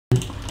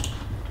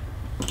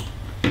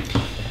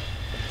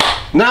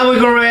Now we're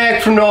gonna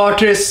react from the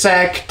artist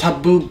Zack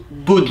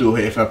Tabudlo,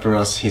 if I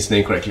pronounce his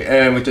name correctly,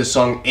 with the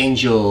song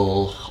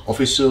Anghel,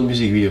 official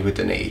music video with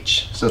an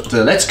H. So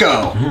let's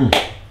go!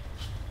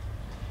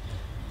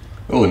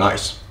 Oh,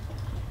 nice.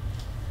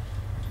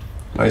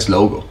 Nice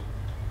logo.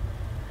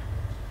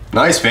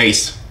 Nice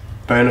face.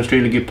 Apparently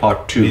really good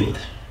part 2. Bild.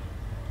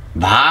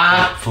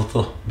 Va?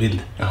 Foto,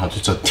 bild. Jaha, du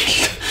sa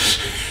till.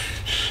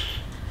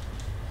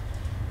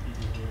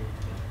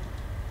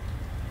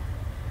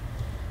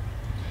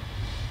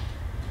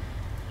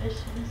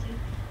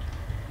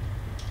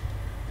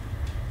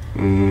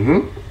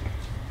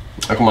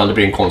 Jag kommer aldrig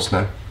bli en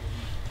konstnär.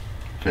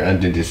 För jag är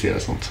inte intresserad av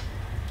sånt.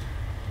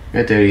 Jag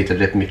vet att jag ritade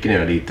rätt mycket när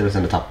jag ritade och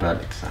sen tappade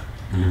jag lite så här.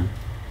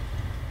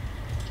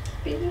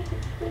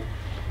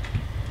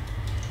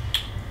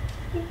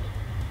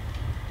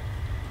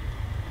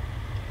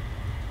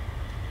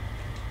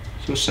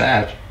 Så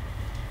sad.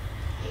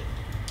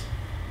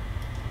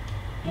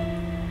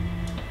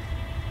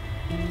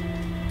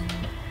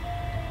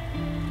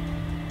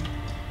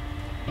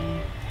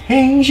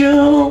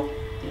 Angel.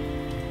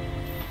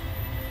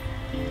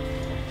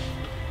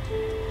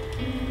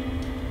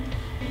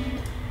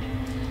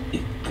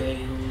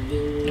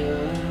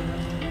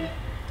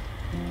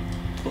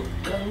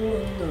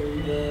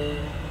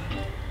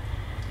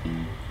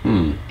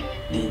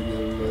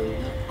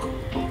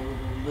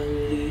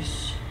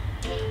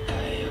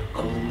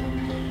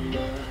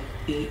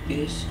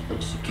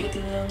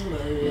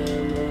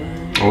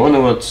 I wonder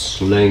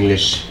what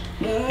English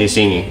he's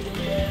singing,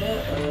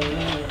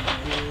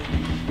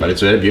 but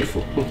it's very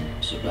beautiful.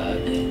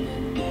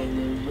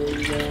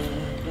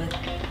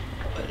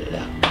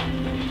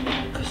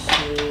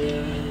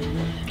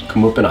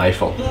 Kom upp en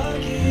iPhone.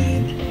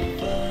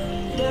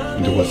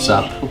 Du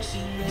WhatsApp.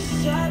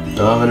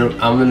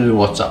 Använder du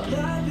WhatsApp?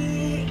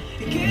 Nej.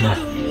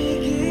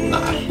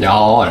 Nej, jag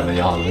har det men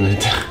jag använder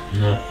inte.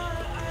 Nej.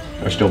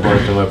 Jag förstår bara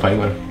inte vad jag poäng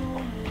med.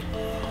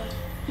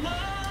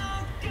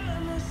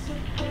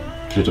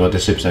 Förutom att det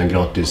är typ en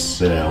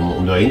gratis,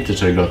 om du har inte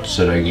så är det gratis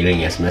så är det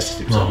inga sms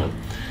typ så.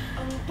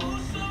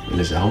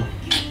 Eller så ja.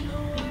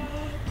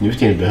 Nu för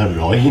tiden behöver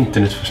du ha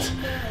internet först.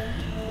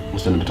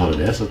 Måste ändå betala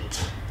det så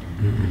att...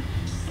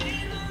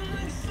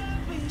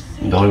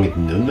 Du har inget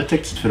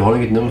nummertext, för du har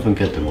inget nummer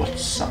funkar inte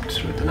WhatsApp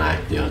tror jag inte. Nej,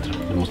 det gör inte det.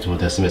 Du måste ha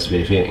ett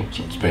sms-verifiering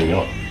så det spelar ingen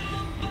roll.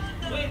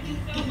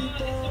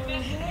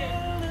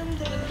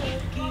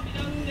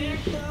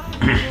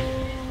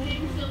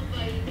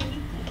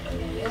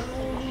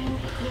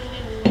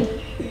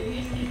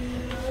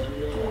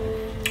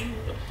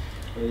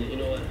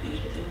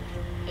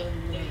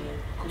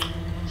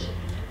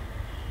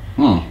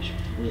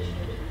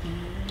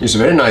 It's a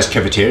very nice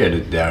cafeteria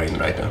that they are in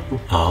right now.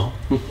 Ja.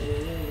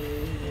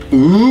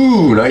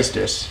 Ooh, nice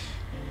dress.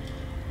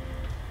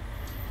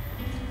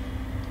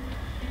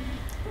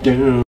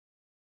 Jag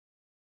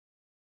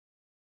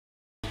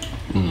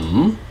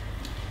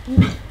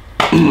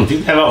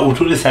tyckte det var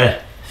otroligt så här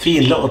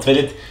fin låt,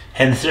 väldigt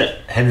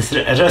hennes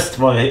röst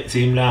var så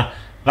himla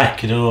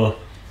vacker och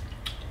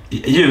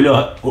ljuvlig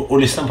och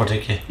lyssna på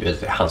tycker jag. Du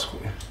vet, det är hans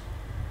sjunger.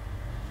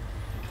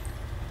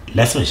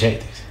 Lät som en tjej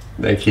tycker jag.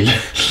 Det är en kille.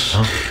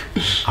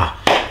 Ja.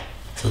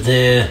 Så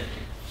det...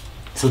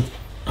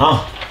 Ja.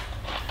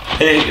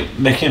 Det är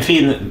verkligen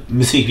fin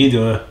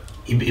musikvideo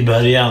i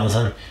början och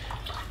sen...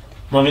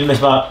 Man vill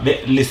mest bara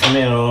lyssna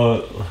mer och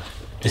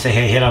lyssna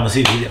hela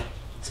musikvideon.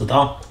 Så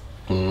ja.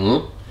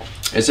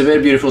 It's a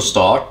very beautiful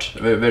start,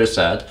 very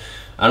sad.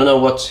 I don't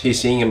know what he's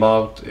singing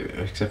about,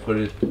 except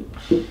for it.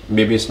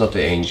 Maybe it's not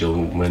the angel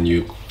when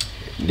you...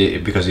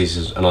 because this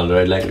is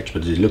another language,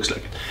 but it looks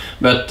like it.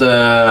 But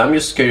I'm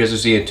just curious to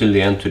see it till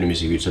the end to the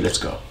music video, so let's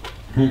go.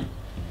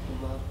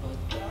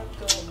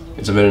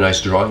 It's a very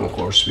nice drawing, of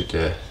course, with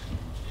the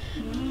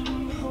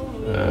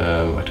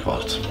what do you call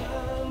it?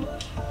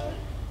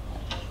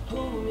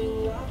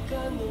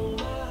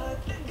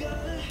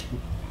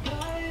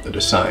 The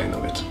design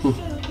of it.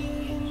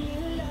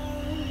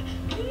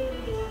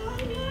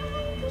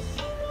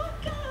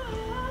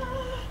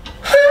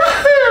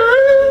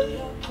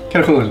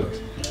 Kan du sjunga så?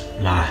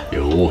 Nej.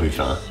 Jo, hur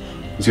fan.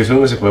 Du ska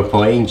sjunga sig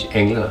på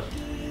änglarna.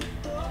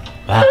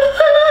 Va?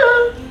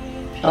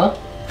 Ja.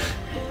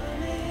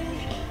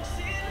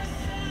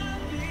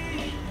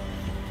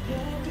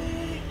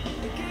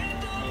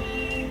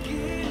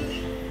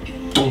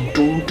 Dum,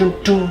 dum, dum,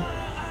 dum.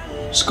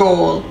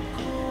 Skål!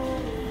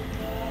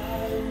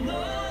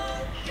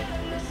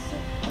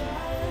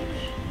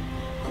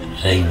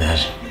 Regnar.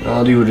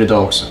 Ja, det gjorde det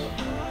idag också.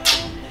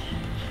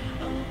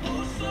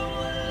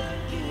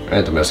 Jag vet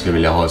inte om jag skulle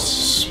vilja ha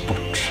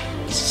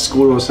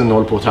sportskor och sen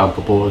håller på att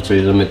trampa på så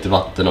är de inte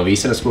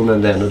vattenavvisande skor,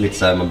 men det är ändå lite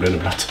så här man blir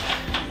underplatt.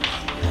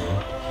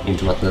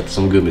 Inte vattnet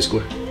som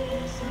gummiskor.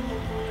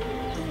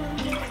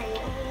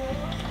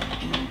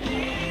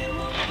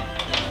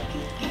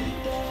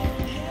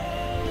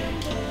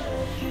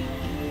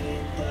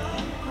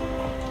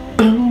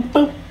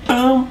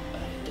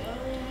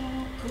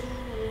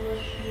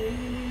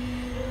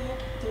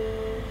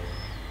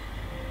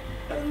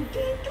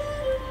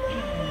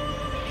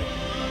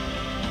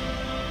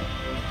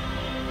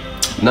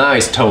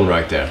 Nice tone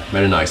right there,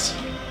 very nice.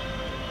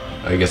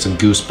 I get some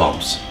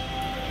goosebumps.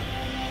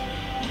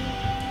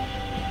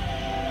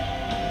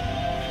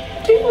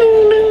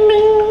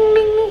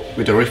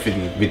 With the riff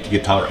with the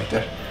guitar right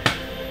there.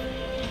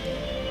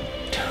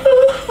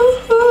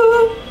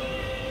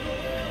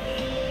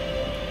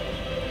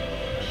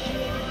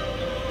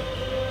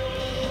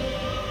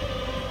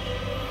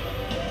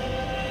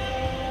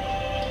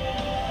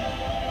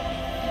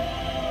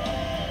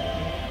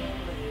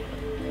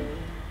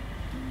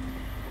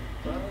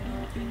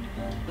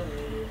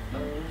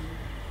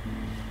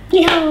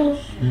 Yeah.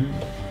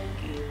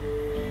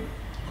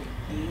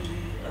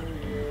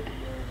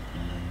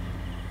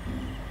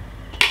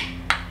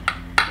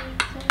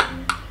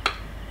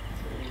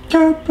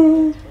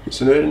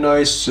 It's a very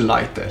nice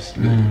light there.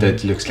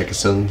 That looks like a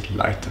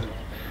sunlight.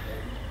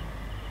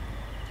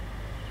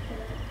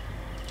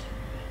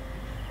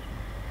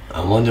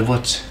 I wonder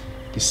what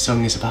this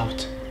song is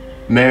about.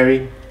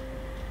 Mary,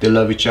 they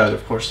love each other,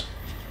 of course.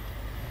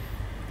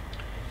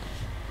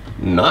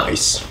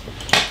 Nice.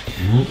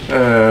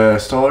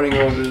 Starring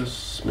of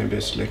this, maybe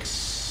it's like,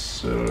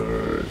 it's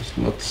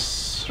not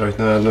right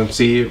now, I don't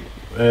see.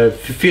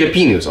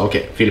 Filipinos,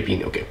 okay,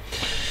 Filipino, okay.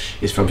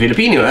 It's from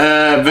Filipino.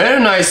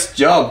 Very nice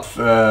job,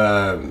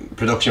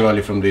 production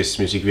value from this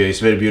music video. It's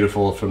very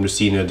beautiful from the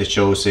scene, the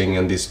choosing,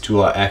 and these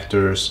two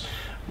actors,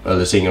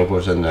 the singer of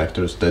course and the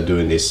actors that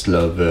doing this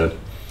love.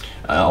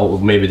 Or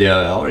maybe they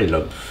are in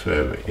love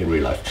in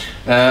real life.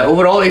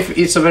 Overall,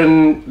 it's a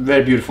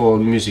very beautiful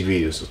music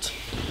video. Så.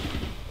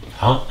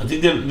 Ja, jag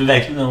tyckte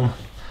verkligen om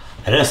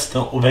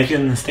rösten och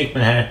verkligen stick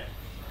med det här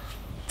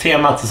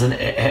temat och sen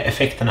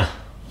effekterna,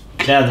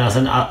 kläderna,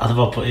 sen att det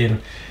var på en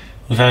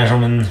ungefär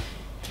som en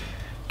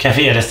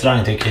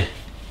café-restaurang tycker jag.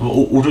 Det var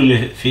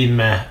otroligt fin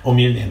med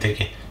omgivningen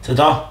tycker jag.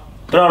 Så ja,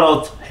 bra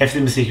låt,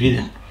 häftig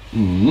musikvideo.